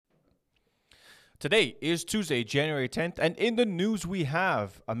Today is Tuesday, January 10th, and in the news we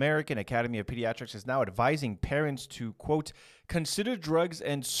have American Academy of Pediatrics is now advising parents to, quote, consider drugs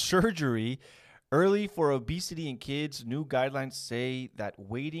and surgery early for obesity in kids. New guidelines say that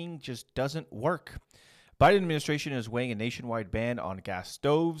waiting just doesn't work. Biden administration is weighing a nationwide ban on gas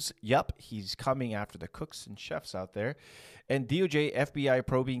stoves. Yup, he's coming after the cooks and chefs out there. And DOJ FBI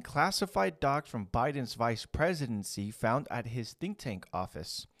probing classified docs from Biden's vice presidency found at his think tank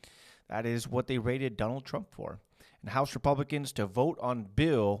office. That is what they raided Donald Trump for. And House Republicans to vote on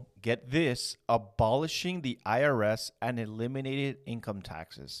bill, get this, abolishing the IRS and eliminated income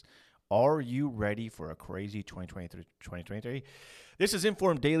taxes. Are you ready for a crazy 2023? This is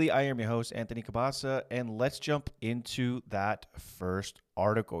Informed Daily. I am your host, Anthony Cabasa, and let's jump into that first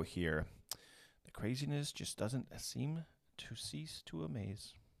article here. The craziness just doesn't seem to cease to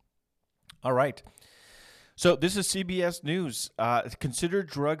amaze. All right. So this is CBS News. Consider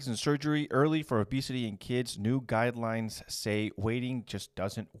drugs and surgery early for obesity in kids. New guidelines say waiting just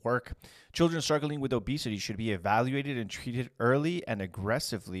doesn't work. Children struggling with obesity should be evaluated and treated early and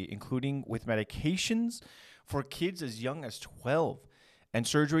aggressively, including with medications for kids as young as 12 and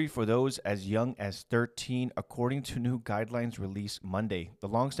surgery for those as young as 13, according to new guidelines released Monday. The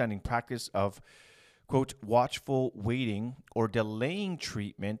longstanding practice of quote, watchful waiting or delaying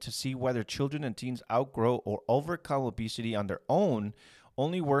treatment to see whether children and teens outgrow or overcome obesity on their own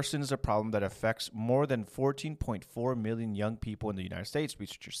only worsens a problem that affects more than 14.4 million young people in the United States,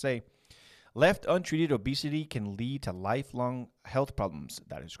 researchers say. Left untreated, obesity can lead to lifelong health problems.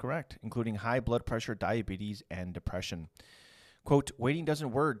 That is correct, including high blood pressure, diabetes, and depression. Quote, waiting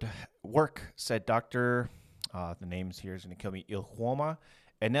doesn't work, said Dr. The names here is going to kill me, Ilhoma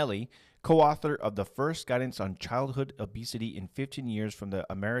Eneli, co-author of the first guidance on childhood obesity in 15 years from the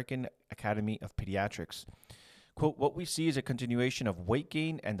American Academy of Pediatrics. Quote, what we see is a continuation of weight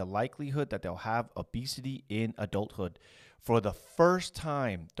gain and the likelihood that they'll have obesity in adulthood. For the first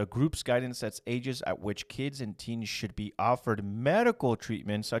time, the group's guidance sets ages at which kids and teens should be offered medical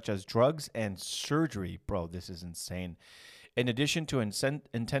treatment such as drugs and surgery. Bro, this is insane. In addition to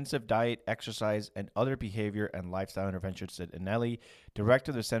intensive diet, exercise, and other behavior and lifestyle interventions, said Anelli,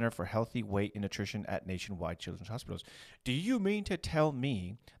 director of the Center for Healthy Weight and Nutrition at Nationwide Children's Hospitals. Do you mean to tell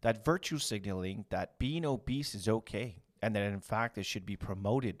me that virtue signaling that being obese is okay and that, in fact, it should be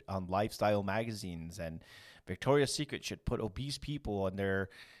promoted on lifestyle magazines and Victoria's Secret should put obese people on their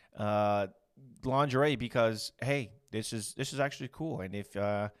lingerie because, hey, this is actually cool. And if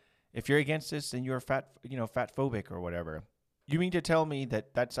you're against this, then you're fat phobic or whatever. You mean to tell me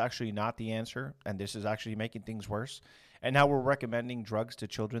that that's actually not the answer and this is actually making things worse? And now we're recommending drugs to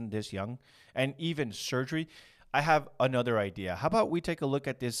children this young and even surgery? I have another idea. How about we take a look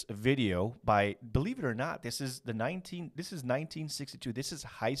at this video by, believe it or not, this is 1962. This is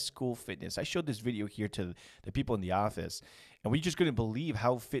high school fitness. I showed this video here to the people in the office, and we just couldn't believe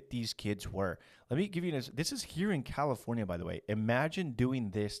how fit these kids were. Let me give you this. This is here in California, by the way. Imagine doing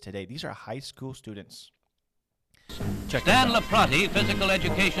this today. These are high school students. Stan Laprati, Physical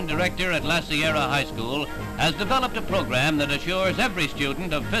Education Director at La Sierra High School, has developed a program that assures every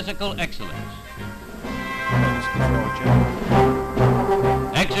student of physical excellence.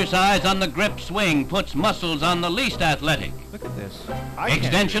 Exercise on the grip swing puts muscles on the least athletic. Look at this.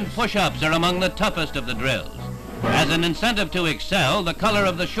 Extension push-ups are among the toughest of the drills. As an incentive to excel, the color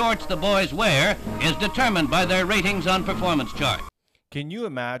of the shorts the boys wear is determined by their ratings on performance charts. Can you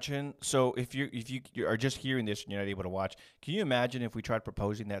imagine? So if you are just hearing this and you're not able to watch, can you imagine if we tried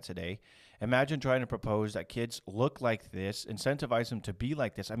proposing that today? Imagine trying to propose that kids look like this, incentivize them to be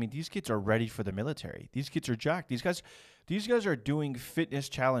like this. I mean, these kids are ready for the military. These kids are jacked. These guys are doing fitness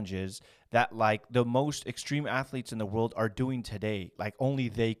challenges that like the most extreme athletes in the world are doing today. Like only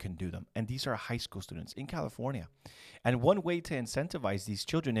they can do them. And these are high school students in California. And one way to incentivize these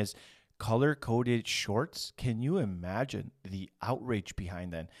children is color-coded shorts. Can you imagine the outrage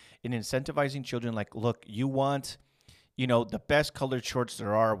behind that? In incentivizing children, like, look, you want, the best colored shorts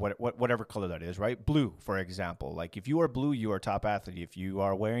there are, whatever color that is, right? Blue, for example. Like, if you are blue, you are a top athlete. If you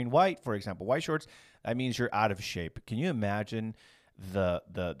are wearing white, for example, white shorts, that means you're out of shape. Can you imagine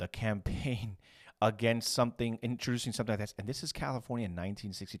the campaign against introducing something like this? And this is California in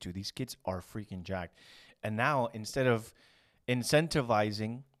 1962. These kids are freaking jacked. And now, instead of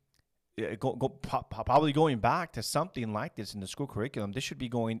incentivizing probably going back to something like this in the school curriculum, this should be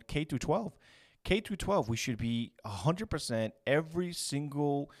going K through 12. K through 12, we should be 100% every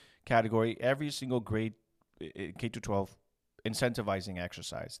single category, every single grade, K through 12, incentivizing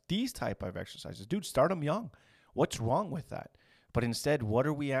exercise. These type of exercises. Dude, start them young. What's wrong with that? But instead, what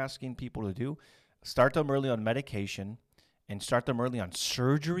are we asking people to do? Start them early on medication and start them early on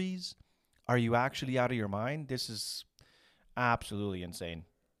surgeries. Are you actually out of your mind? This is absolutely insane.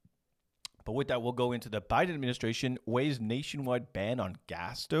 But with that, we'll go into the Biden administration weighs nationwide ban on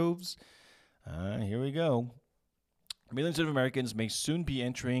gas stoves. Here we go. Millions of Americans may soon be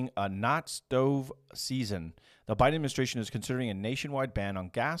entering a not stove season. The Biden administration is considering a nationwide ban on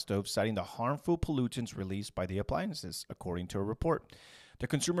gas stoves, citing the harmful pollutants released by the appliances, according to a report. The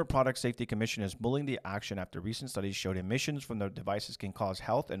Consumer Product Safety Commission is mulling the action after recent studies showed emissions from the devices can cause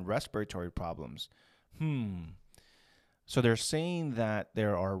health and respiratory problems. So they're saying that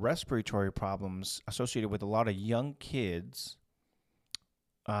there are respiratory problems associated with a lot of young kids.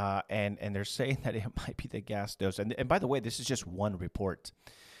 And they're saying that it might be the gas stoves. And by the way, this is just one report.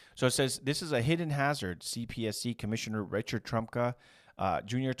 So it says this is a hidden hazard. CPSC Commissioner Richard Trumka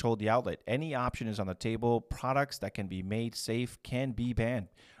Jr. told the outlet, any option is on the table. Products that can be made safe can be banned.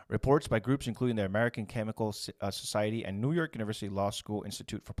 Reports by groups including the American Chemical Society and New York University Law School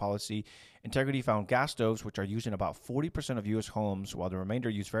Institute for Policy Integrity found gas stoves, which are used in about 40% of U.S. homes, while the remainder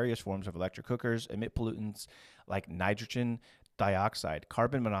use various forms of electric cookers, emit pollutants like nitrogen dioxide,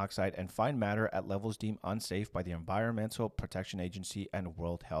 carbon monoxide, and fine matter at levels deemed unsafe by the Environmental Protection Agency and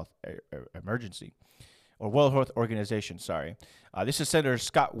World Health Organization. This is Senator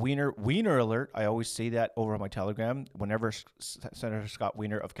Scott Wiener. Wiener alert. I always say that over on my Telegram whenever Senator Scott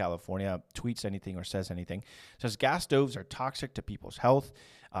Wiener of California tweets anything or says anything. Says gas stoves are toxic to people's health.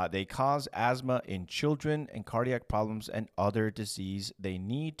 They cause asthma in children and cardiac problems and other disease. They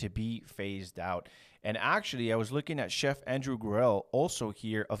need to be phased out. And actually, I was looking at Chef Andrew Gurel, also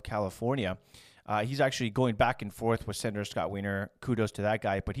here of California. He's actually going back and forth with Senator Scott Wiener. Kudos to that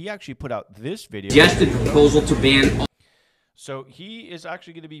guy. But he actually put out this video. Suggested proposal to ban. So he is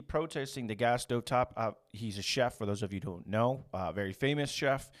actually going to be protesting the gas stovetop. He's a chef, for those of you who don't know. Very famous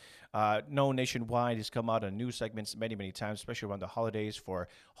chef. Known nationwide. He's come out on news segments many, many times, especially around the holidays for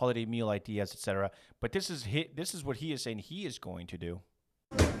holiday meal ideas, etc. But this is what he is saying he is going to do.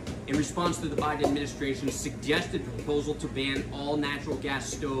 In response to the Biden administration's suggested proposal to ban all natural gas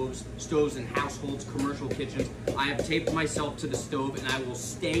stoves in households, commercial kitchens, I have taped myself to the stove and I will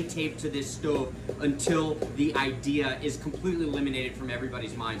stay taped to this stove until the idea is completely eliminated from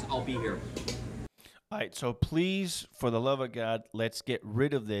everybody's minds. I'll be here. All right, so please, for the love of God, let's get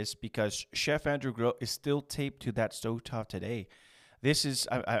rid of this because Chef Andrew Gurel is still taped to that stovetop today. This is,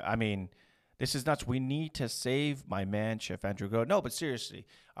 I mean, this is nuts. We need to save my man, Chef Andrew Gurel. No, but seriously,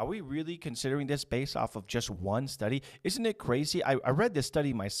 are we really considering this based off of just one study? Isn't it crazy? I read this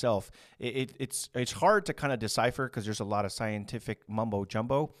study myself. It's hard to kind of decipher because there's a lot of scientific mumbo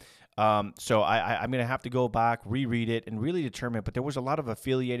jumbo. So I'm going to have to go back, reread it, and really determine. But there was a lot of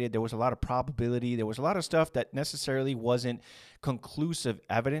affiliated. There was a lot of probability. There was a lot of stuff that necessarily wasn't conclusive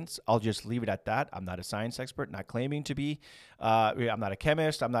evidence. I'll just leave it at that. I'm not a science expert, not claiming to be. I'm not a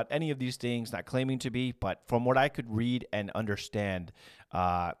chemist. I'm not any of these things, not claiming to be. But from what I could read and understand,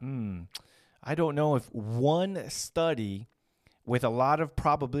 I don't know if one study with a lot of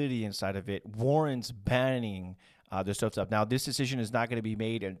probability inside of it warrants banning the stovetop. Now, this decision is not going to be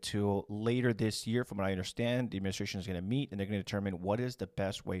made until later this year. From what I understand, the administration is going to meet and they're going to determine what is the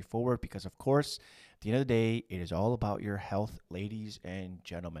best way forward because, of course, at the end of the day, it is all about your health, ladies and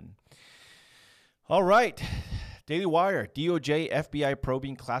gentlemen. All right. Daily Wire, DOJ, FBI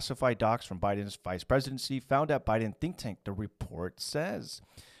probing classified docs from Biden's vice presidency found at Biden think tank, the report says.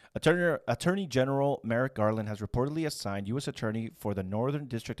 Attorney General Merrick Garland has reportedly assigned U.S. Attorney for the Northern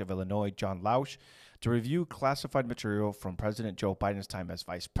District of Illinois, John Lausch, to review classified material from President Joe Biden's time as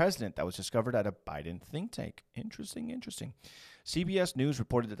vice president that was discovered at a Biden think tank. Interesting. CBS News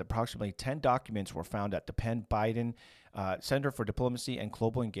reported that approximately 10 documents were found at the Penn Biden Center for Diplomacy and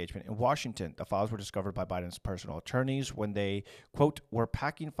Global Engagement in Washington. The files were discovered by Biden's personal attorneys when they, quote, were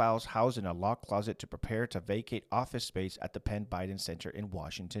packing files housed in a locked closet to prepare to vacate office space at the Penn Biden Center in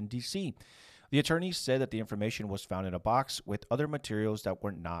Washington, D.C. The attorneys said that the information was found in a box with other materials that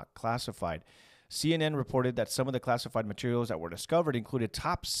were not classified. CNN reported that some of the classified materials that were discovered included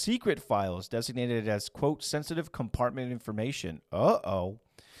top secret files designated as, quote, sensitive compartment information.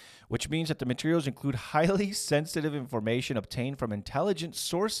 Which means that the materials include highly sensitive information obtained from intelligence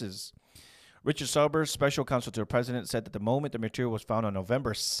sources. Richard Sauber, special counsel to the president, said that the moment the material was found on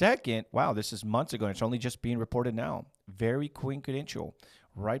November 2nd, wow, this is months ago, and it's only just being reported now. Very coincidental.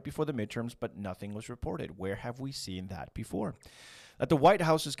 Right before the midterms, but nothing was reported. Where have we seen that before? That the White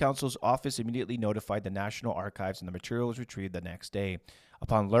House's counsel's office immediately notified the National Archives and the material was retrieved the next day.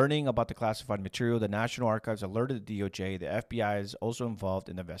 Upon learning about the classified material, the National Archives alerted the DOJ. The FBI is also involved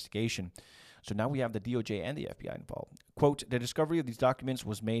in the investigation. So now we have the DOJ and the FBI involved. Quote, the discovery of these documents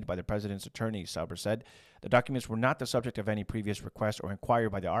was made by the president's attorney, Sauber said. The documents were not the subject of any previous request or inquiry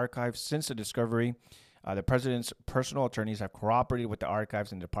by the archives. Since the discovery, the president's personal attorneys have cooperated with the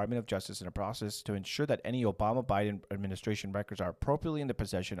archives and the Department of Justice in a process to ensure that any Obama-Biden administration records are appropriately in the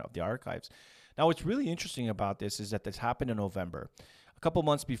possession of the archives. Now, what's really interesting about this is that this happened in November. A couple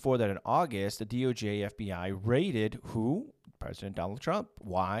months before that, in August, the DOJ FBI raided who? President Donald Trump.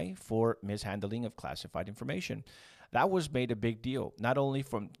 Why? For mishandling of classified information. That was made a big deal, not only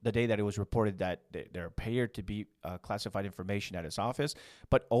from the day that it was reported that there appeared to be classified information at his office,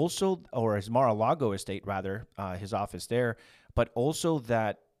 but also, or his Mar-a-Lago estate, rather, his office there, but also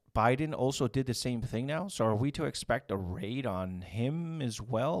that Biden also did the same thing now. So are we to expect a raid on him as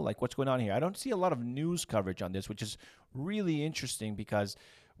well? Like, what's going on here? I don't see a lot of news coverage on this, which is really interesting because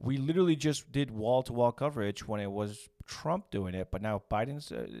we literally just did wall-to-wall coverage when it was Trump doing it, but now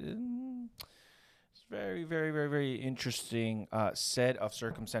Biden's... Very, very, very, very interesting set of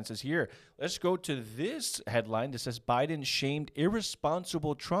circumstances here. Let's go to this headline that says Biden shamed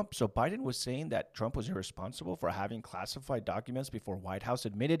irresponsible Trump. So Biden was saying that Trump was irresponsible for having classified documents before White House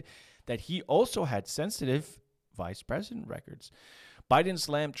admitted that he also had sensitive vice president records. Biden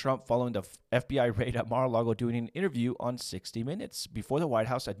slammed Trump following the FBI raid at Mar-a-Lago during an interview on 60 Minutes. Before the White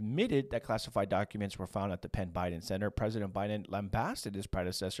House admitted that classified documents were found at the Penn Biden Center, President Biden lambasted his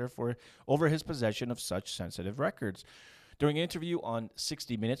predecessor over his possession of such sensitive records. During an interview on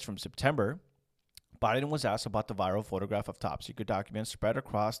 60 Minutes from September, Biden was asked about the viral photograph of top-secret documents spread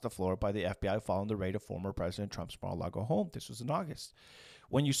across the floor by the FBI following the raid of former President Trump's Mar-a-Lago home. This was in August.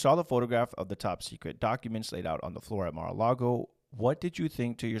 When you saw the photograph of the top-secret documents laid out on the floor at Mar-a-Lago, what did you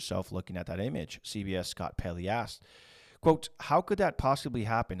think to yourself looking at that image? CBS Scott Pelley asked. Quote, how could that possibly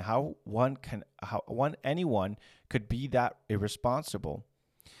happen? How anyone could be that irresponsible?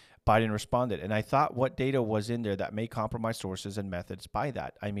 Biden responded, and I thought what data was in there that may compromise sources and methods by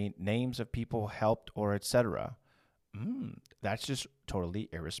that. I mean, names of people helped or etc. That's just totally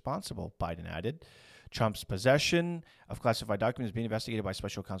irresponsible, Biden added. Trump's possession of classified documents is being investigated by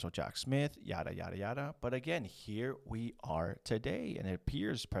Special Counsel Jack Smith, yada, yada, yada. But again, here we are today, and it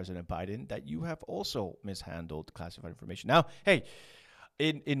appears, President Biden, that you have also mishandled classified information. Now, hey,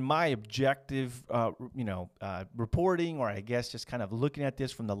 in my objective, reporting, or I guess just kind of looking at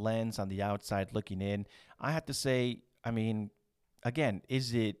this from the lens on the outside looking in, I have to say, I mean, again,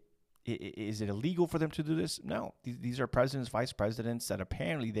 is it illegal for them to do this? No. These are presidents, vice presidents that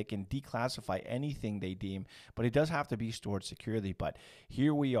apparently they can declassify anything they deem, but it does have to be stored securely. But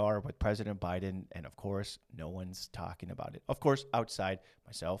here we are with President Biden, and of course, no one's talking about it. Of course, outside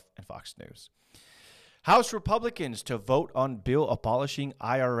myself and Fox News. House Republicans to vote on bill abolishing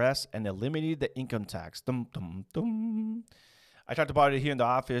IRS and eliminating the income tax. Dum, dum, dum. I talked about it here in the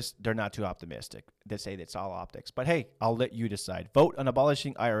office. They're not too optimistic. They say that it's all optics. But hey, I'll let you decide. Vote on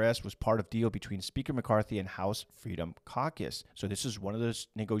abolishing IRS was part of deal between Speaker McCarthy and House Freedom Caucus. So this is one of those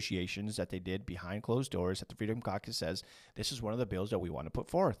negotiations that they did behind closed doors that the Freedom Caucus says, this is one of the bills that we want to put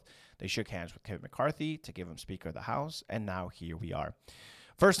forth. They shook hands with Kevin McCarthy to give him Speaker of the House, and now here we are.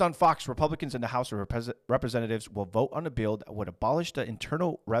 First on Fox, Republicans in the House of Representatives will vote on a bill that would abolish the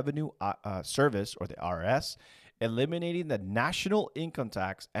Internal Revenue Service, or the IRS, eliminating the national income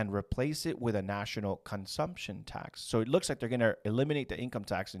tax and replace it with a national consumption tax. So it looks like they're going to eliminate the income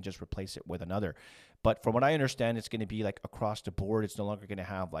tax and just replace it with another. But from what I understand, it's going to be like across the board. It's no longer going to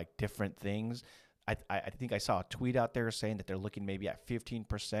have like different things. I think I saw a tweet out there saying that they're looking maybe at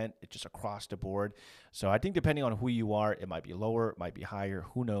 15%. It's just across the board. So I think depending on who you are, it might be lower, it might be higher.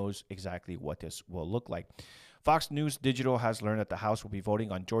 Who knows exactly what this will look like. Fox News Digital has learned that the House will be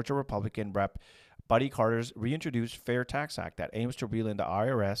voting on Georgia Republican Rep. Buddy Carter's reintroduced Fair Tax Act that aims to reel in the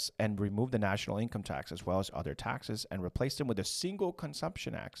IRS and remove the national income tax as well as other taxes and replace them with a single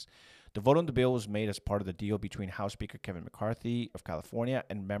consumption tax. The vote on the bill was made as part of the deal between House Speaker Kevin McCarthy of California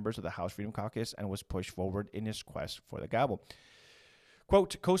and members of the House Freedom Caucus and was pushed forward in his quest for the gavel.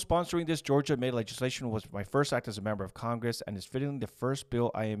 Quote, co-sponsoring this Georgia-made legislation was my first act as a member of Congress and is fittingly the first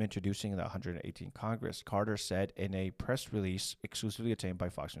bill I am introducing in the 118th Congress, Carter said in a press release exclusively obtained by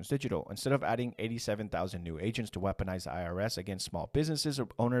Fox News Digital. Instead of adding 87,000 new agents to weaponize the IRS against small businesses or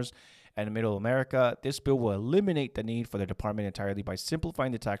owners and middle America, this bill will eliminate the need for the department entirely by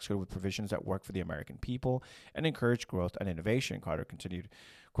simplifying the tax code with provisions that work for the American people and encourage growth and innovation, Carter continued.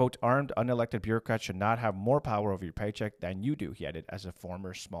 Quote, armed, unelected bureaucrats should not have more power over your paycheck than you do, he added. As a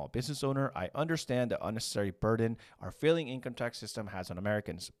former small business owner, I understand the unnecessary burden our failing income tax system has on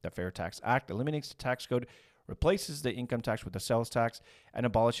Americans. The Fair Tax Act eliminates the tax code, replaces the income tax with the sales tax, and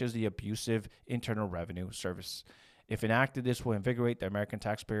abolishes the abusive Internal Revenue Service. If enacted, this will invigorate the American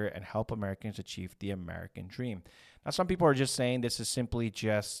taxpayer and help Americans achieve the American dream. Now, some people are just saying this is simply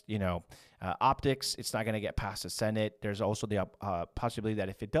just, optics. It's not going to get past the Senate. There's also the possibility that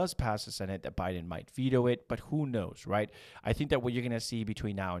if it does pass the Senate, that Biden might veto it, but who knows, right? I think that what you're going to see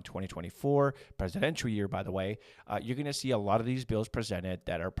between now and 2024, presidential year, by the way, you're going to see a lot of these bills presented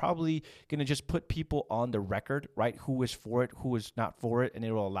that are probably going to just put people on the record, right? Who is for it, who is not for it, and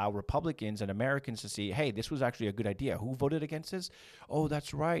it will allow Republicans and Americans to see, hey, this was actually a good idea. Who voted against this? Oh,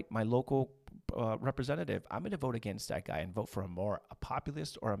 that's right, my local representative. I'm going to vote against that guy and vote for a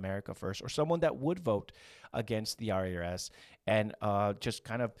populist or America First, or someone that would vote against the IRS, and just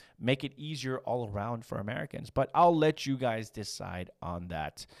kind of make it easier all around for Americans. But I'll let you guys decide on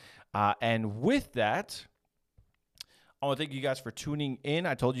that. And with that, I want to thank you guys for tuning in.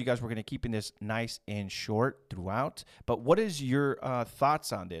 I told you guys we're going to keep this nice and short throughout. But what is your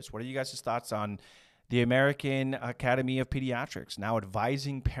thoughts on this? What are you guys' thoughts on the American Academy of Pediatrics now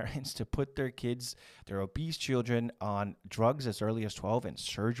advising parents to put their kids, their obese children, on drugs as early as 12 and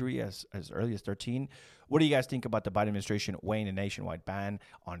surgery as early as 13? What do you guys think about the Biden administration weighing a nationwide ban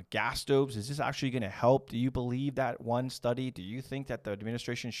on gas stoves? Is this actually going to help? Do you believe that one study? Do you think that the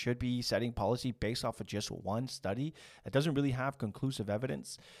administration should be setting policy based off of just one study that doesn't really have conclusive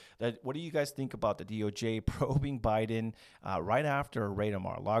evidence? What do you guys think about the DOJ probing Biden right after a raid on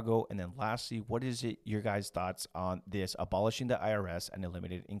Mar-a-Lago? And then lastly, what is your guys' thoughts on this, abolishing the IRS and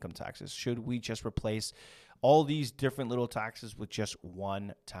eliminating income taxes? Should we just replace all these different little taxes with just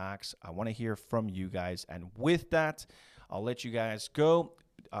one tax? I want to hear from you guys. And with that, I'll let you guys go.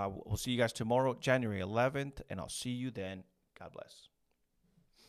 We'll see you guys tomorrow, January 11th, and I'll see you then. God bless.